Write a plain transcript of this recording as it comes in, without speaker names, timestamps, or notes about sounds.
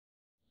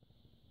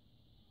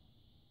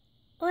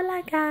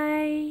Hola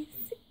guys!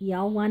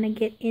 Y'all want to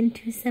get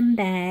into some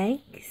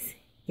bags?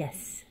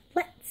 Yes,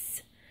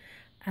 let's.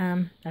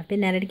 I've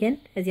been at it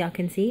again, as y'all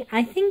can see.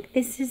 I think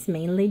this is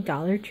mainly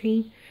Dollar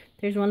Tree.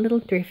 There's one little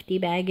thrifty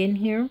bag in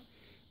here.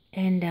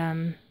 And,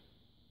 a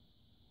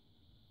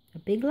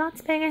Big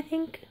Lots bag, I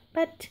think.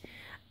 But,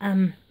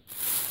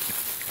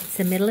 it's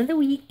the middle of the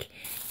week.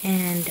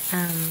 And,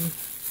 I'm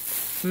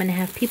going to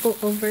have people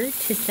over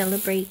to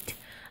celebrate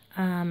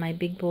my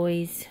big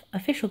boy's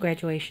official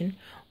graduation,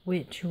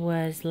 which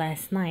was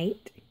last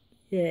night.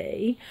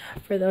 Yay.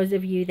 For those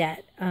of you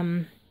that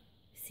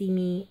see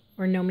me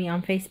or know me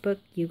on Facebook,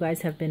 you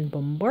guys have been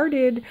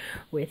bombarded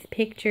with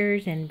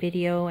pictures and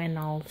video and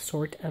all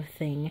sort of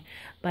thing.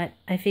 But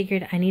I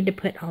figured I need to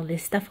put all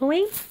this stuff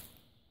away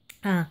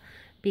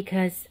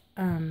because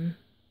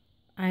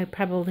I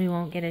probably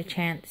won't get a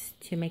chance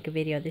to make a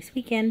video this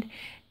weekend,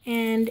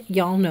 and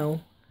y'all know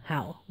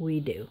how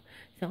we do.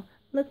 So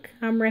look,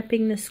 I'm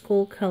repping the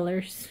school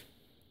colors.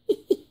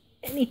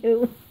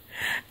 Anywho,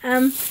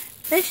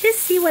 let's just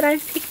see what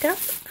I've picked up.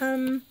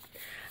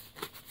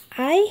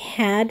 I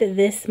had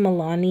this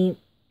Milani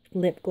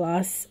lip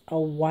gloss a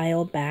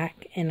while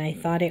back, and I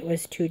thought it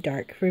was too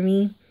dark for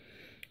me,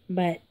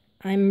 but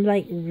I'm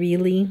like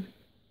really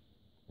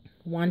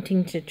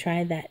wanting to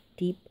try that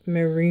deep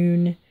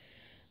maroon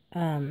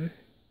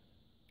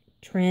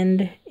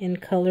trend in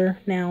color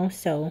now,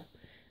 so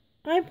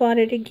I bought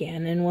it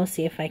again, and we'll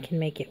see if I can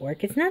make it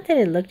work. It's not that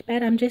it looked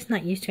bad, I'm just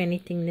not used to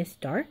anything this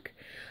dark.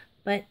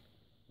 But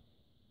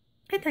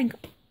I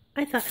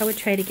thought I would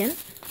try it again.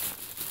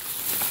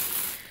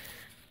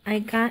 I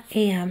got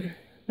a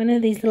one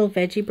of these little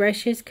veggie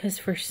brushes because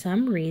for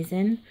some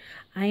reason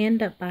I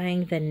end up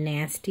buying the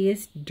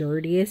nastiest,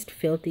 dirtiest,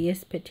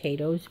 filthiest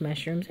potatoes,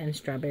 mushrooms, and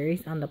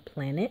strawberries on the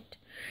planet.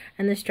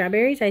 And the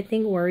strawberries I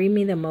think worry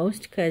me the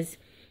most because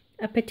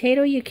a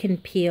potato you can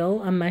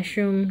peel, a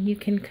mushroom you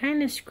can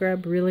kind of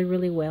scrub really,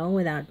 really well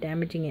without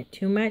damaging it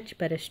too much.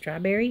 But a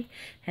strawberry,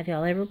 have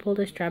y'all ever pulled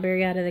a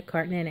strawberry out of the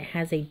carton and it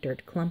has a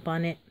dirt clump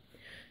on it?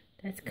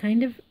 That's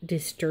kind of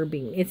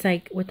disturbing. It's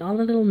like with all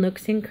the little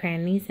nooks and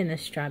crannies in a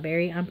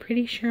strawberry, I'm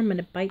pretty sure I'm going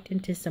to bite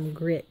into some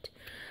grit.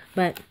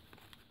 But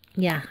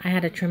yeah, I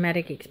had a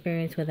traumatic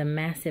experience with a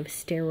massive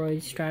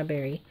steroid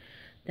strawberry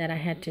that I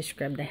had to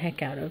scrub the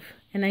heck out of.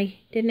 And I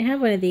didn't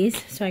have one of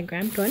these, so I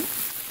grabbed one.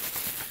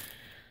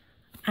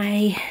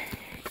 I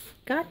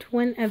got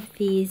one of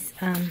these,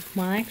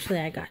 well actually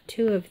I got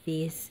two of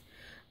these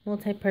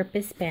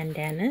multi-purpose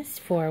bandanas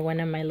for one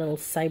of my little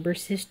cyber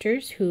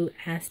sisters who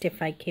asked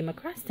if I came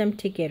across them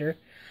to get her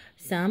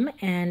some,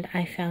 and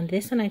I found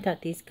this one. I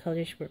thought these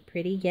colors were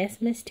pretty. Yes,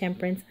 Miss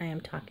Temperance, I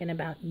am talking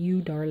about you,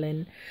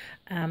 darling.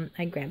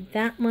 I grabbed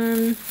that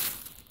one,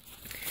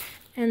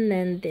 and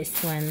then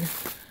this one.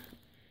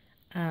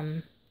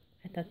 I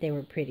thought they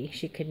were pretty.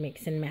 She could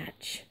mix and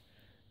match.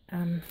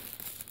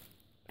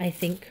 I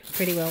think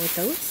pretty well with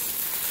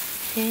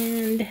those.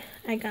 And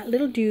I got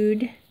little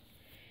dude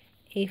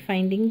a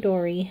Finding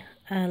Dory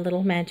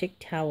little magic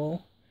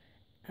towel.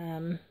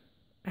 I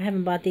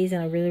haven't bought these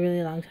in a really,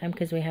 really long time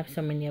because we have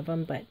so many of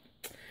them, but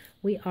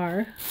we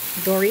are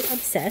Dory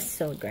obsessed,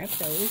 so grab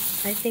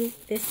those. I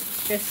think this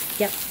is just,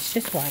 yep, it's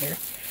just water.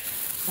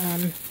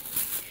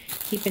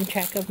 Keeping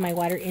track of my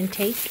water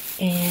intake,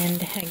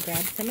 and I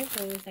grabbed some of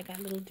those. I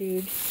got little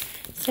dude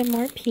some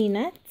more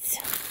peanuts.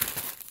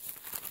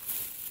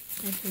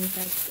 I think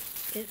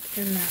that's it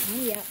in that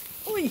one. Yeah.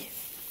 Oy.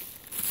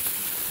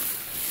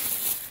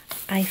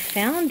 I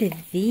found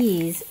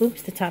these.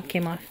 Oops, the top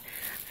came off.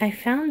 I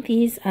found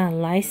these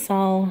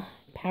Lysol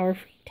Power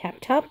Free Tap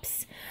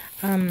Tops.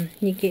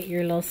 You get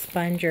your little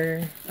sponge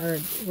or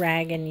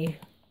rag and you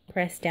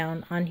press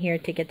down on here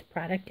to get the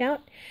product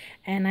out.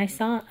 And I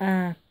saw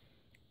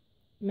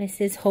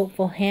Mrs.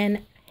 Hopeful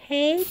Hen,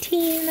 hey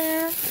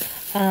Tina,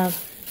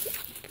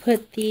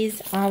 put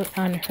these out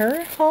on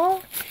her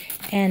haul.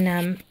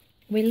 And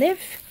we live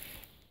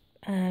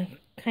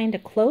kind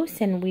of close,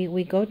 and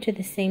we go to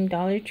the same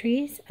Dollar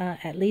Trees,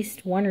 at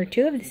least one or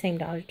two of the same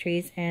Dollar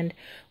Trees. And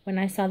when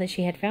I saw that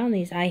she had found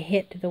these, I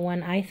hit the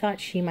one I thought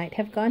she might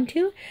have gone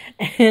to,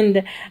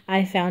 and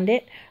I found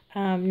it.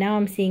 Now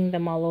I'm seeing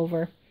them all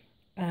over,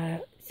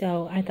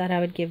 so I thought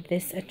I would give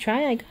this a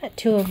try. I got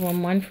two of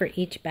them, one for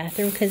each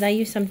bathroom, because I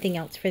use something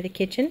else for the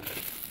kitchen,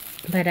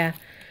 but I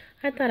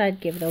thought I'd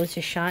give those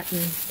a shot.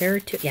 And there are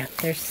two. Yeah,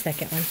 there's the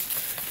second one.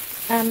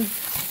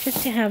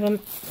 Just to have them.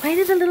 Why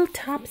did the little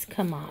tops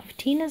come off?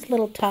 Tina's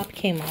little top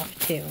came off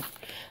too.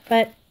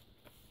 But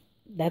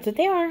that's what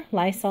they are.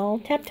 Lysol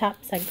Tap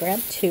Tops. I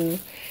grabbed two.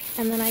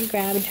 And then I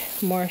grabbed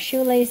more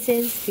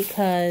shoelaces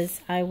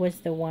because I was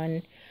the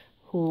one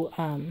who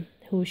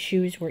whose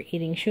shoes were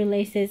eating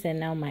shoelaces. And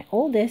now my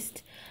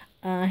oldest,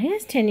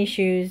 his tennis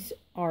shoes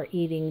are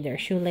eating their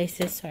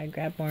shoelaces. So I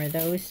grabbed more of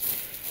those.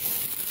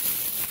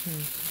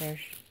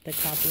 There's the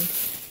copy.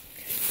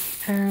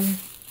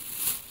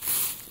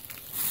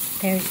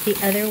 There's the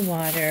other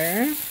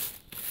water.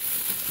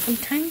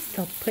 Sometimes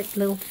they'll put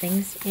little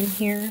things in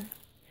here.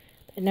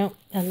 But no,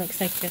 that looks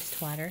like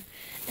just water.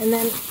 And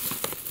then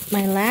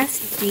my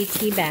last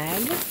DT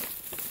bag.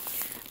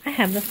 I I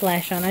have the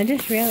flash on. I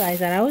just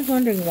realized that. I was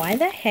wondering why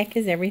the heck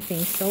is everything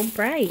so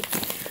bright.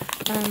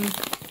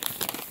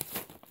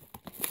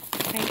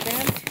 I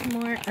grabbed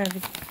more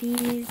of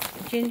these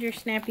ginger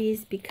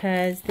snappies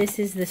because this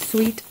is the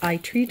sweet I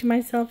treat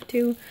myself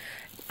to.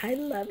 I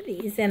love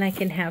these, and I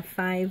can have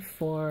 5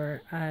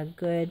 for a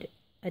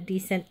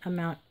decent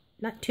amount,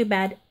 not too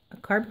bad a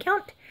carb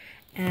count,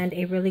 and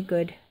a really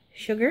good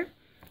sugar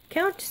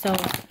count. So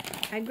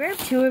I grabbed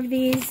 2 of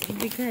these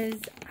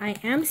because I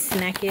am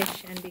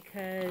snackish, and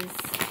because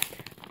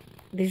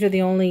these are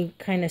the only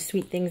kind of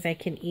sweet things I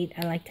can eat.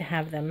 I like to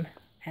have them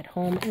at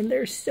home, and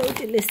they're so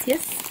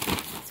delicious.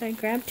 So I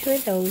grabbed 2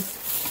 of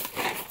those,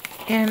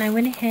 and I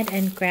went ahead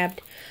and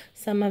grabbed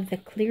some of the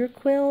Clear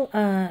Quill.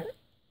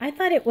 I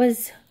thought it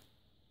was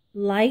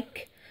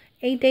like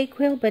a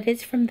Dayquil, but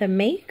it's from the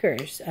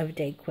makers of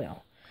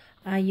Dayquil.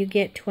 You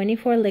get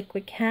 24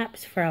 liquid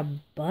caps for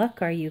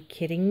 $1. Are you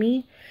kidding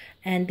me?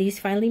 And these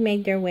finally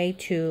made their way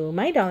to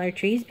my Dollar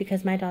Trees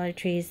because my Dollar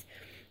Trees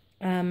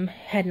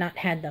had not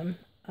had them.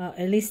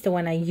 At least the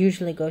one I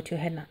usually go to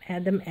had not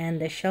had them, and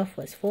the shelf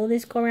was full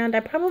this go around. I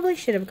probably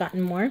should have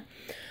gotten more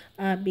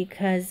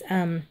because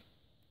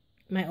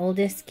my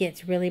oldest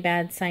gets really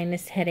bad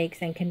sinus headaches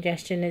and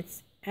congestion.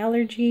 It's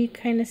allergy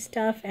kind of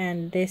stuff,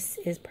 and this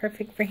is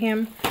perfect for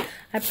him.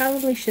 I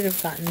probably should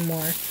have gotten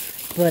more,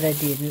 but I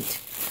didn't.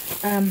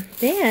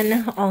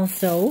 Then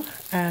also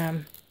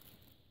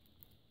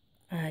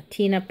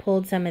Tina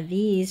pulled some of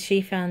these.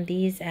 She found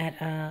these at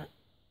a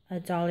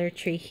Dollar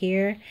Tree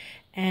here,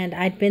 and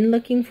I'd been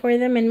looking for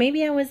them, and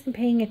maybe I wasn't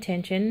paying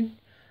attention.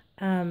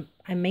 I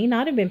may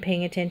not have been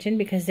paying attention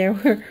because there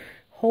were a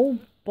whole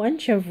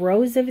bunch of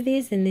rows of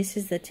these, and this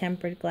is the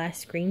tempered glass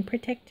screen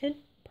protector.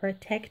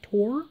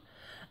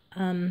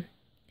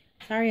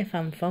 Sorry if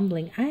I'm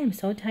fumbling. I am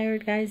so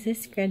tired, guys.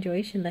 This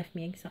graduation left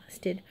me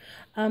exhausted.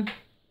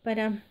 But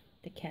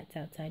the cat's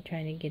outside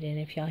trying to get in,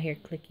 if y'all hear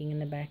clicking in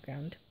the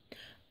background.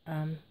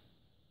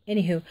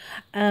 Anywho,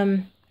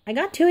 I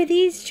got 2 of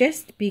these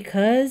just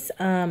because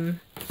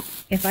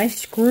if I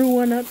screw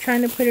one up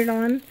trying to put it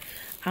on,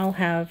 I'll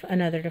have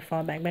another to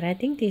fall back. But I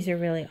think these are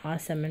really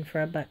awesome, and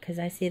for $1 because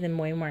I see them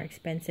way more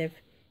expensive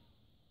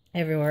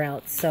everywhere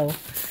else. So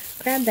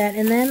grab that.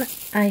 And then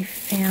I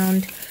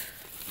found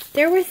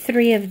there were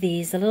 3 of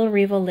these, the little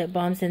Revo lip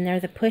balms, and they're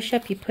the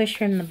push-up. You push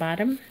from the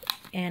bottom,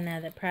 and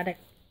the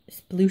product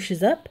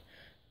splooshes up.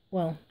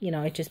 Well, you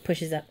know, it just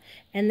pushes up.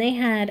 And they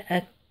had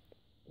a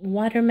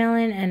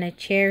watermelon and a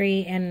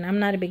cherry, and I'm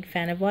not a big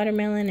fan of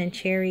watermelon and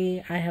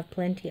cherry. I have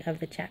plenty of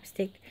the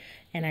chapstick,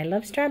 and I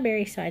love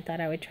strawberry, so I thought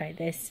I would try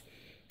this.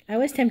 I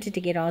was tempted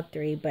to get all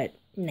 3, but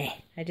nah.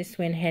 I just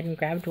went ahead and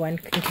grabbed one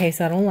in case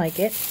I don't like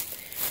it.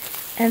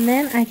 And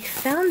then I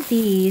found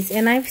these,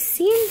 and I've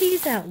seen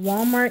these at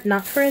Walmart,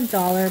 not for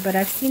 $1, but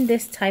I've seen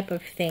this type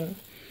of thing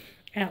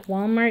at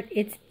Walmart.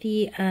 It's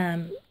the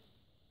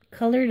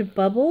colored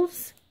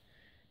bubbles,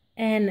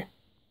 and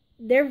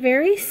they're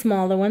very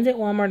small. The ones at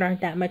Walmart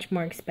aren't that much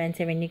more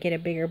expensive, and you get a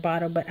bigger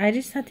bottle, but I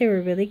just thought they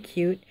were really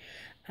cute.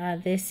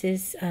 This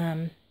is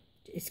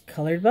it's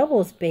colored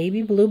bubbles,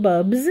 baby blue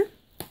bubs,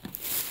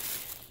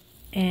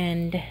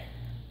 and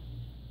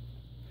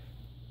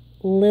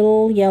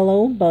little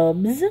yellow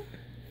bubs.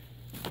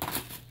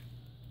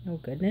 Oh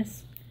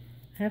goodness,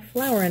 I have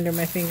flour under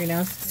my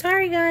fingernails.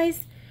 Sorry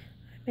guys,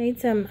 I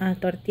made some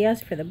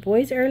tortillas for the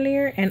boys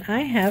earlier, and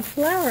I have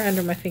flour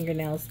under my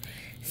fingernails.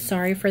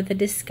 Sorry for the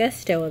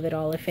disgusto of it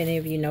all, if any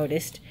of you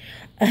noticed.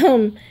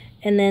 And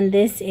then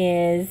this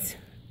is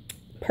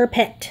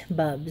Purpet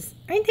Bubs.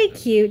 Aren't they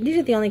cute? These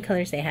are the only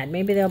colors they had.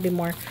 Maybe there'll be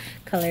more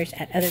colors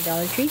at other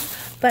Dollar Trees,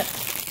 but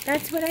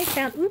that's what I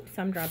found. Oops,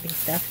 I'm dropping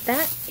stuff.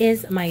 That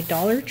is my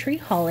Dollar Tree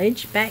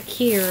haulage. Back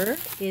here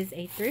is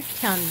a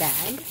Thrift Town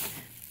bag.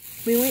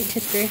 We went to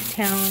Thrift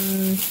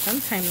Town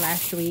sometime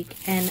last week,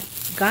 and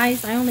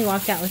guys, I only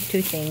walked out with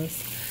 2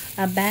 things.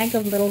 A bag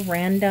of little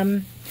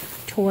random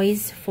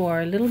toys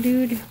for little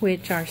dude,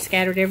 which are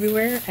scattered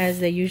everywhere, as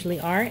they usually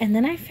are. And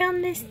then I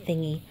found this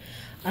thingy.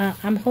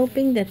 I'm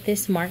hoping that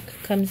this mark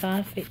comes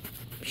off. It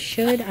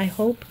should, I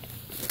hope.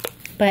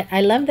 But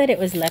I love that it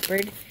was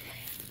leopard.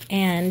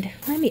 And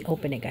let me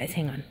open it, guys.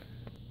 Hang on.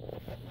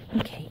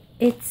 Okay.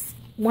 It's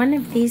one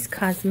of these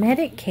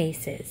cosmetic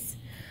cases,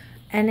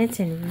 and it's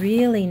in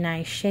really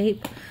nice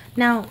shape.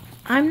 Now,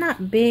 I'm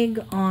not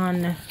big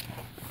on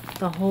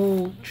the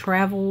whole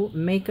travel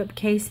makeup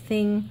case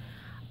thing,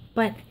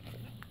 but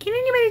can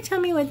anybody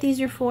tell me what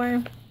these are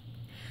for?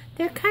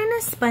 They're kind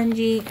of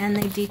spongy, and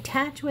they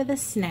detach with a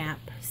snap.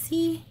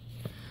 See?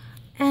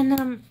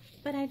 And,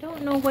 but I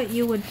don't know what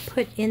you would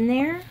put in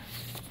there,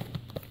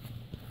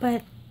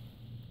 but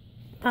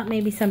thought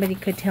maybe somebody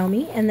could tell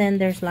me. And then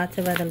there's lots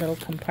of other little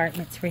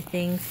compartments for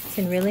things. It's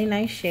in really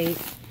nice shape.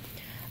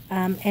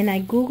 And I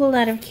Googled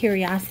out of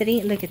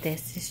curiosity. Look at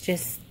this. It's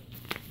just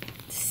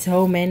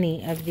so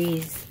many of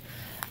these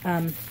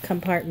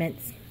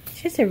compartments.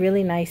 It's just a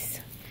really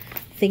nice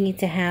thingy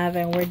to have.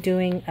 And we're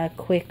doing a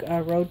quick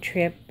road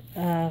trip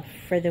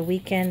for the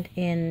weekend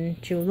in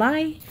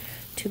July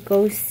to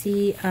go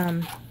see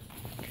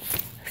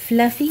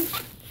Fluffy,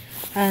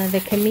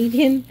 the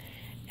comedian.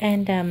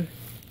 And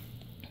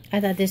I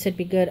thought this would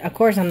be good. Of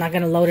course, I'm not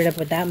going to load it up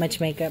with that much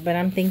makeup, but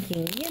I'm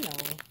thinking, you know,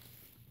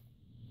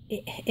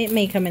 it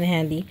may come in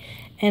handy.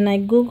 And I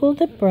Googled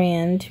the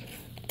brand.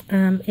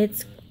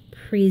 It's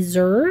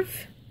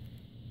Preserve.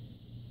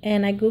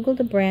 And I Googled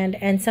the brand,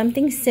 and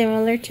something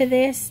similar to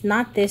this,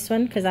 not this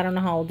one because I don't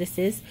know how old this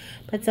is,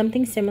 but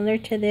something similar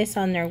to this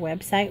on their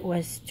website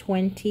was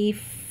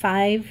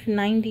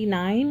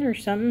 $25.99 or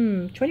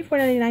something,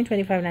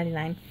 $24.99,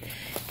 $25.99,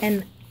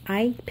 and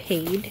I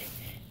paid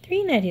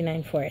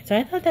 $3.99 for it. So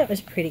I thought that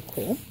was pretty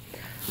cool.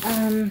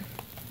 Then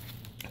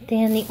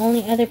the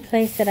only other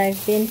place that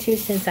I've been to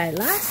since I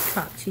last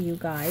talked to you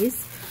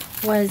guys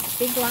was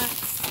Big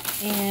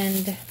Lots,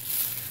 and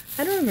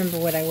I don't remember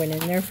what I went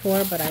in there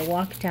for, but I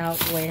walked out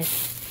with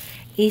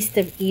East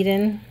of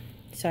Eden.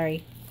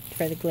 Sorry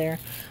for the glare.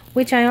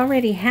 Which I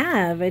already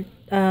have.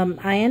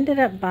 I ended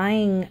up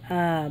buying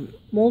a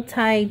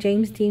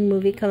multi-James Dean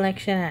movie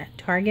collection at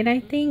Target, I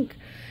think.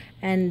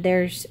 And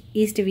there's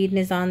East of Eden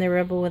is on there,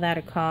 Rebel Without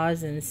a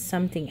Cause, and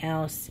something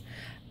else.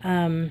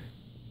 And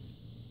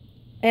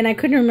I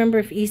couldn't remember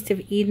if East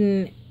of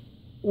Eden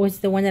was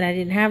the one that I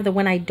didn't have. The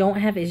one I don't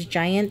have is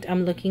Giant.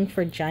 I'm looking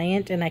for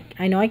Giant, and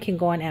I know I can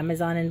go on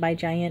Amazon and buy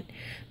Giant,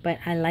 but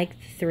I like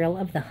the thrill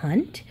of the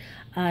hunt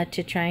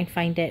to try and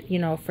find it, you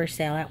know, for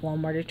sale at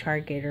Walmart or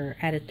Target or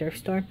at a thrift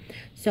store.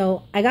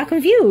 So I got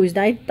confused.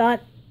 I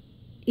thought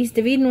East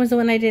of Eden was the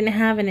one I didn't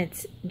have, and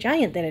it's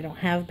Giant that I don't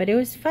have, but it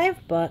was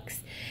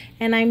 $5,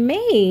 and I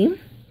may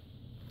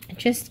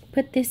just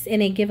put this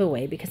in a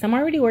giveaway because I'm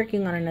already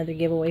working on another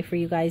giveaway for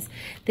you guys.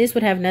 This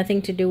would have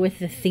nothing to do with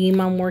the theme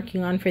I'm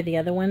working on for the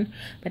other one,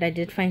 but I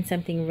did find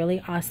something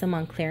really awesome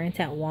on clearance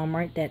at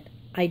Walmart that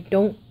I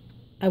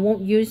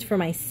won't use for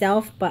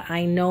myself, but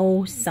I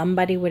know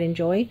somebody would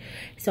enjoy.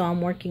 So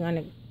I'm working on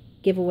a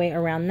giveaway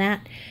around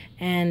that,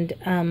 and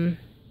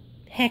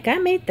heck, I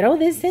may throw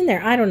this in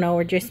there, I don't know,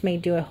 or just may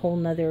do a whole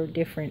nother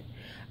different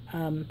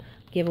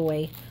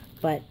giveaway,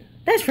 but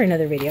that's for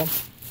another video.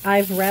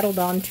 I've rattled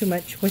on too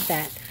much with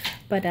that.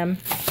 But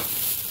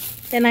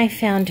then I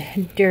found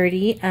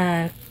Dirty,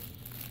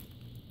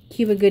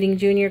 Cuba Gooding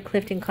Jr.,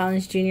 Clifton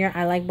Collins Jr.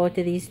 I like both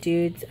of these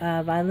dudes.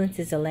 Violence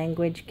is a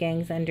Language,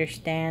 Gangs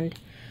Understand.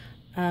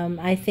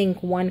 I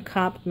think one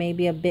cop may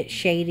be a bit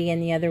shady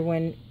and the other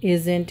one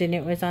isn't, and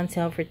it was on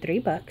sale for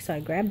 $3, so I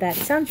grabbed that.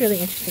 It sounds really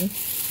interesting.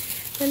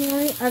 And the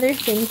only other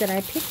things that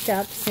I picked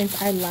up since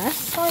I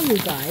last saw you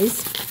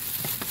guys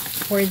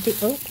were the,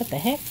 oh, what the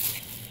heck?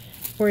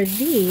 For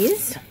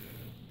these,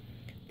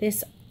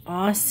 this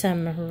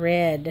awesome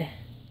red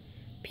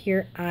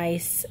Pure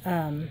Ice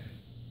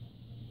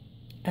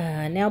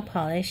nail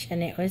polish,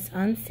 and it was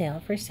on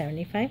sale for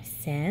 75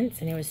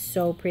 cents, and it was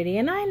so pretty.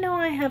 And I know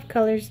I have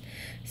colors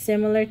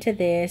similar to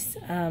this,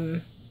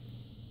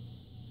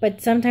 but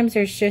sometimes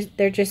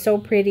they're just so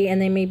pretty, and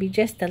they may be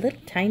just a little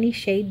tiny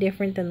shade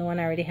different than the one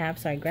I already have,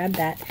 so I grabbed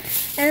that.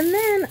 And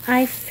then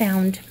I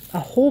found a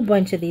whole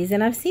bunch of these,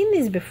 and I've seen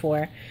these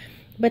before,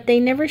 but they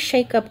never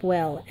shake up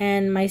well.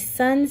 And my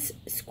son's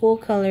school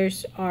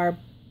colors are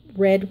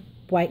red,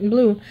 white, and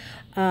blue.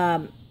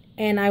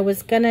 And I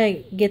was gonna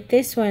get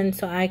this one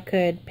so I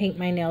could paint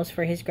my nails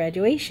for his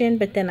graduation,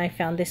 but then I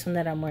found this one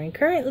that I'm wearing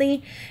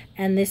currently,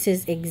 and this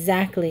is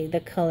exactly the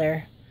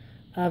color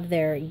of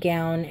their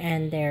gown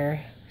and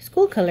their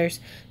school colors.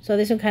 So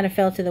this one kind of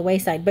fell to the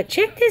wayside. But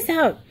check this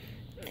out.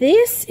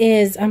 This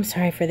is, I'm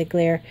sorry for the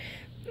glare,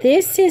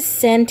 this is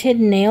scented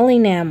nail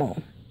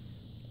enamel.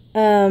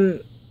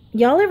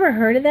 Y'all ever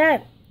heard of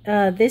that?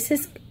 This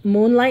is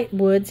Moonlight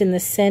Woods in the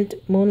scent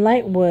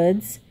Moonlight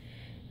Woods.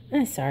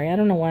 Sorry, I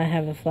don't know why I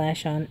have a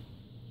flash on.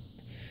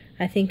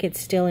 I think it's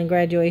still in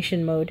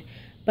graduation mode.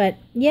 But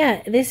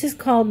yeah, this is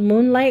called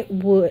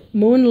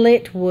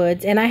Moonlit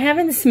Woods, and I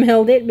haven't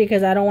smelled it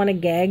because I don't want to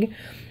gag.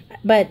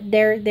 But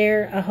there's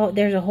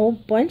a whole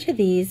bunch of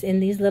these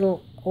in these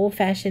little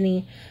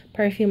old-fashioned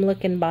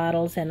perfume-looking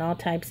bottles and all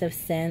types of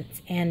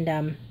scents, and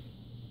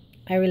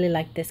I really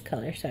like this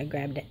color, so I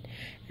grabbed it.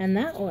 And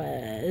that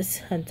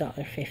was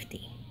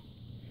 $1.50.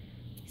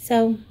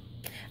 So,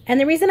 and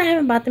the reason I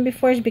haven't bought them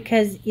before is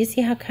because you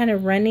see how kind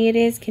of runny it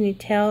is. Can you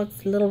tell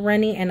it's a little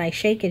runny? And I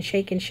shake and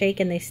shake and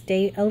shake, and they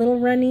stay a little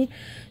runny.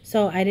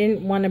 So I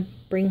didn't want to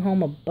bring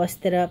home a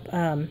busted up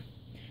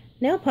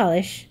nail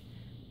polish.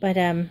 But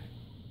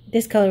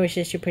this color was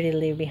just too pretty to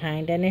leave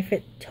behind. And if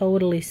it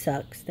totally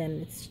sucks, then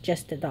it's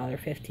just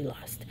 $1.50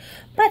 lost.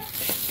 But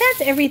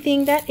that's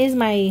everything. That is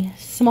my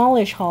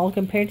smallish haul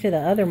compared to the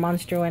other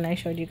monster one I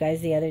showed you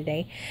guys the other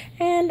day.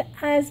 And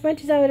as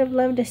much as I would have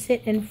loved to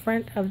sit in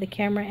front of the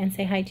camera and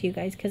say hi to you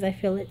guys, because I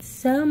feel it's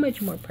so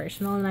much more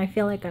personal, and I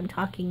feel like I'm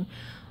talking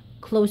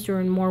closer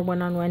and more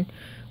one-on-one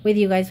with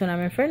you guys when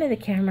I'm in front of the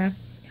camera,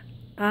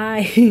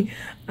 I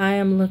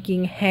am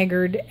looking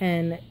haggard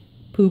and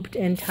pooped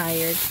and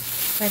tired.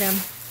 But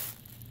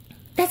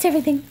that's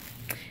everything.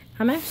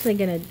 I'm actually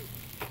gonna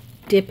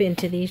dip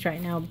into these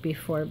right now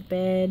before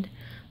bed,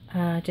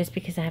 just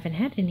because I haven't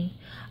had any.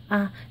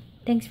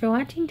 Thanks for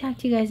watching. Talk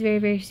to you guys very,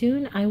 very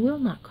soon. I will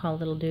not call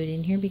little dude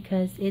in here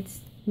because it's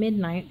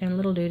midnight and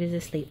little dude is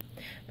asleep.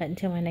 But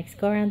until my next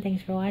go around,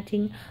 thanks for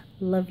watching.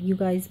 Love you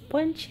guys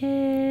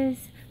bunches.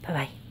 Bye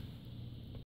bye.